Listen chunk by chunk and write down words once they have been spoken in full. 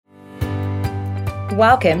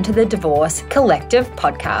Welcome to the Divorce Collective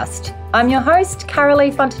podcast. I'm your host,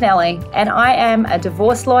 Carolee Fontanelli, and I am a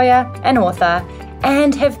divorce lawyer and author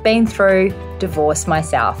and have been through divorce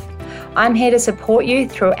myself. I'm here to support you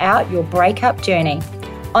throughout your breakup journey.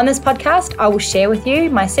 On this podcast, I will share with you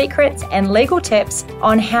my secrets and legal tips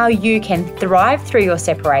on how you can thrive through your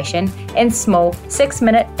separation in small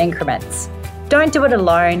 6-minute increments. Don't do it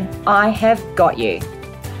alone. I have got you.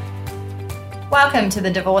 Welcome to the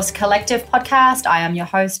Divorce Collective podcast. I am your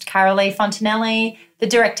host, Carolee Fontanelli, the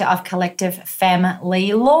director of Collective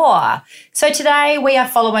Family Law. So today we are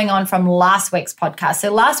following on from last week's podcast.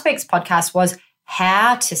 So last week's podcast was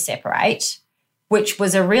how to separate, which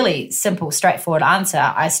was a really simple, straightforward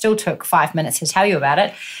answer. I still took 5 minutes to tell you about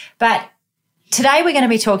it. But today we're going to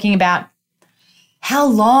be talking about how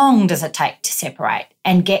long does it take to separate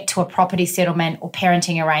and get to a property settlement or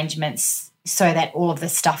parenting arrangements so that all of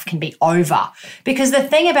this stuff can be over. Because the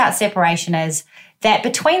thing about separation is that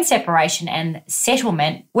between separation and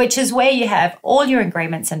settlement, which is where you have all your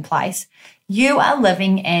agreements in place, you are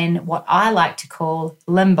living in what I like to call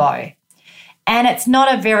limbo. And it's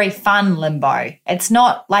not a very fun limbo. It's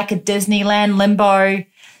not like a Disneyland limbo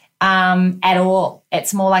at all.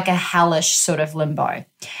 It's more like a hellish sort of limbo.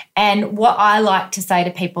 And what I like to say to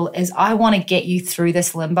people is I want to get you through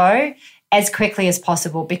this limbo as quickly as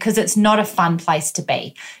possible because it's not a fun place to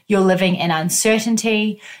be. You're living in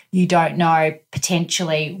uncertainty. You don't know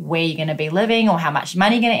potentially where you're going to be living or how much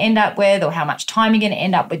money you're going to end up with or how much time you're going to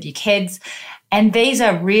end up with your kids. And these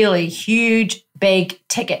are really huge, big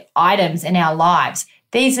ticket items in our lives.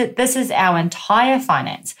 This is our entire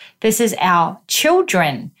finance. This is our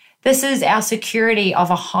children. This is our security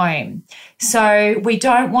of a home. So we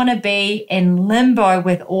don't want to be in limbo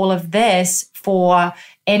with all of this for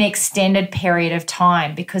an extended period of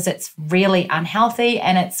time because it's really unhealthy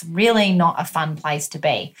and it's really not a fun place to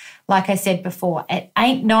be. Like I said before, it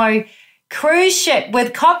ain't no cruise ship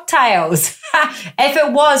with cocktails. If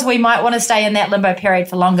it was, we might want to stay in that limbo period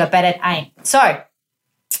for longer, but it ain't. So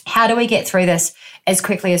how do we get through this as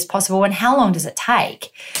quickly as possible and how long does it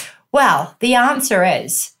take? Well, the answer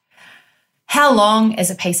is, how long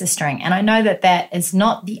is a piece of string? And I know that that is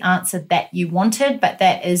not the answer that you wanted, but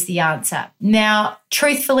that is the answer. Now,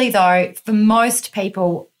 truthfully though, for most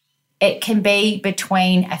people, it can be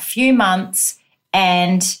between a few months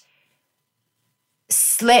and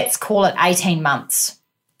let's call it 18 months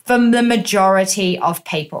for the majority of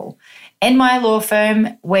people. In my law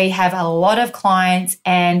firm, we have a lot of clients,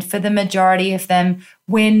 and for the majority of them,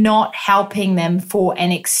 we're not helping them for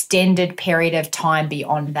an extended period of time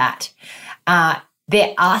beyond that.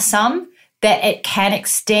 There are some that it can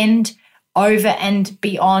extend over and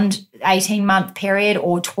beyond 18-month period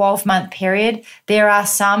or 12-month period. There are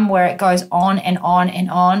some where it goes on and on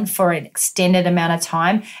and on for an extended amount of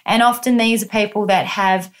time. And often these are people that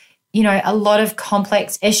have, a lot of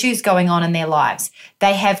complex issues going on in their lives.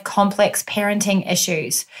 They have complex parenting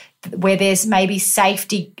issues where there's maybe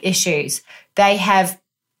safety issues. They have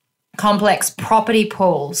complex property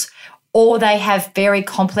pools, or they have very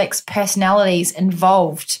complex personalities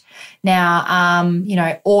involved now,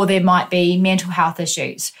 or there might be mental health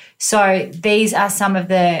issues. So these are some of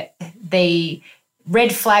the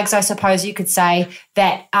red flags, I suppose you could say,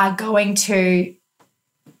 that are going to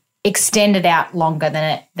extend it out longer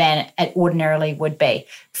than it ordinarily would be.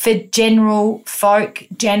 For general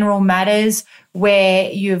matters where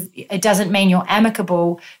it doesn't mean you're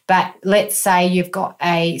amicable, but let's say you've got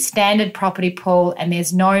a standard property pool and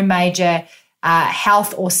there's no major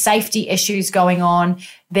health or safety issues going on,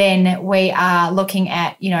 then we are looking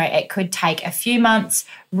at, it could take a few months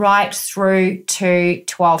right through to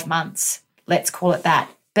 12 months. Let's call it that.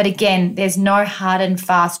 But again, there's no hard and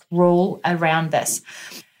fast rule around this.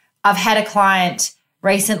 I've had a client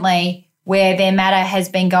recently where their matter has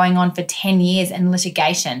been going on for 10 years in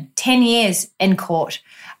litigation, 10 years in court.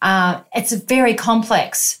 It's very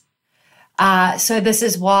complex. So this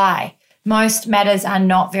is why most matters are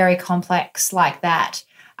not very complex like that.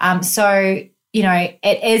 It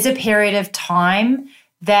is a period of time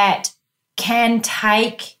that can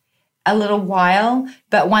take a little while,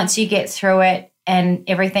 but once you get through it, and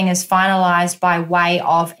everything is finalised by way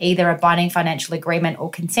of either a binding financial agreement or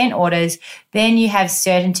consent orders, then you have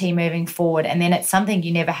certainty moving forward, and then it's something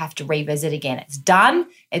you never have to revisit again. It's done,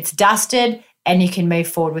 it's dusted, and you can move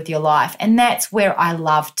forward with your life. And that's where I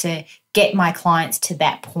love to get my clients to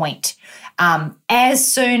that point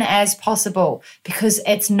as soon as possible, because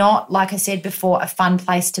it's not, like I said before, a fun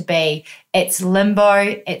place to be. It's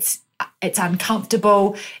limbo, it's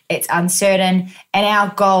uncomfortable, it's uncertain, and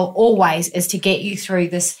our goal always is to get you through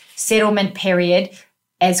this settlement period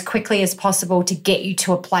as quickly as possible to get you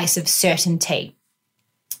to a place of certainty.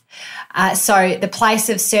 So the place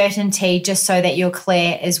of certainty, just so that you're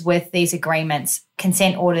clear, is with these agreements,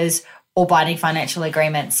 consent orders or binding financial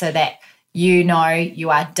agreements, so that you know you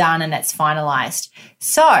are done and it's finalized.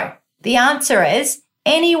 So the answer is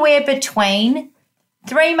anywhere between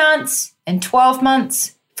 3 months and 12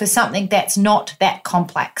 months for something that's not that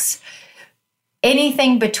complex.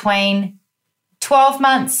 Anything between 12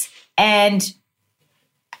 months and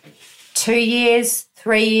 2 years,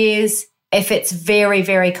 3 years, if it's very,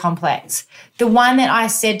 very complex. The one that I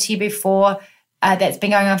said to you before that's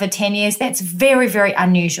been going on for 10 years, that's very, very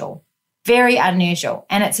unusual. Very unusual.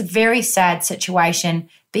 And it's a very sad situation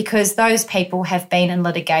because those people have been in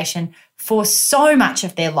litigation for so much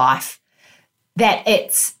of their life that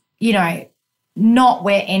it's, not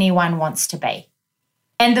where anyone wants to be.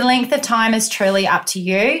 And the length of time is truly up to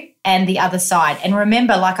you and the other side. And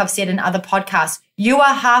remember, like I've said in other podcasts, you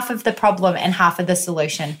are half of the problem and half of the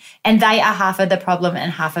solution, and they are half of the problem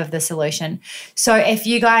and half of the solution. So if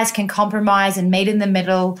you guys can compromise and meet in the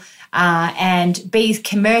middle and be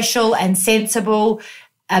commercial and sensible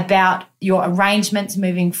about your arrangements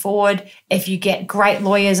moving forward, if you get great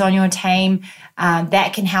lawyers on your team,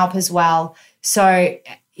 that can help as well. So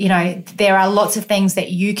there are lots of things that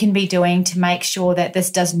you can be doing to make sure that this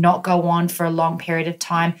does not go on for a long period of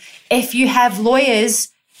time. If you have lawyers,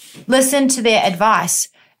 listen to their advice.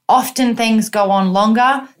 Often things go on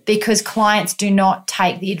longer because clients do not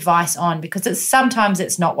take the advice on because sometimes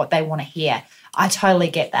it's not what they want to hear. I totally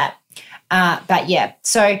get that. But yeah,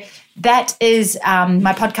 so that is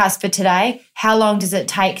my podcast for today. How long does it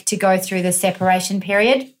take to go through the separation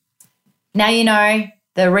period? Now you know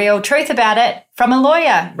the real truth about it from a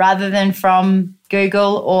lawyer rather than from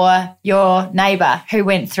Google or your neighbor who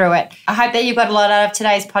went through it. I hope that you got a lot out of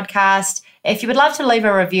today's podcast. If you would love to leave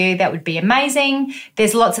a review, that would be amazing.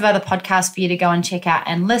 There's lots of other podcasts for you to go and check out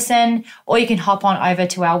and listen, or you can hop on over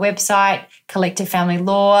to our website, Collective Family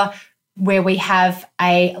Law, where we have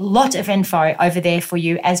a lot of info over there for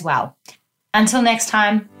you as well. Until next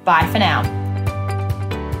time, bye for now.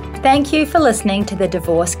 Thank you for listening to the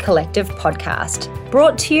Divorce Collective podcast,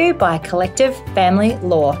 brought to you by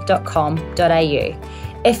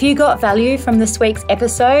collectivefamilylaw.com.au. If you got value from this week's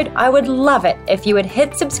episode, I would love it if you would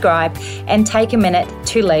hit subscribe and take a minute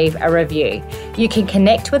to leave a review. You can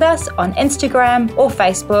connect with us on Instagram or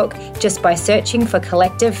Facebook just by searching for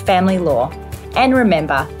Collective Family Law. And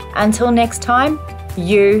remember, until next time,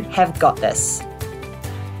 you have got this.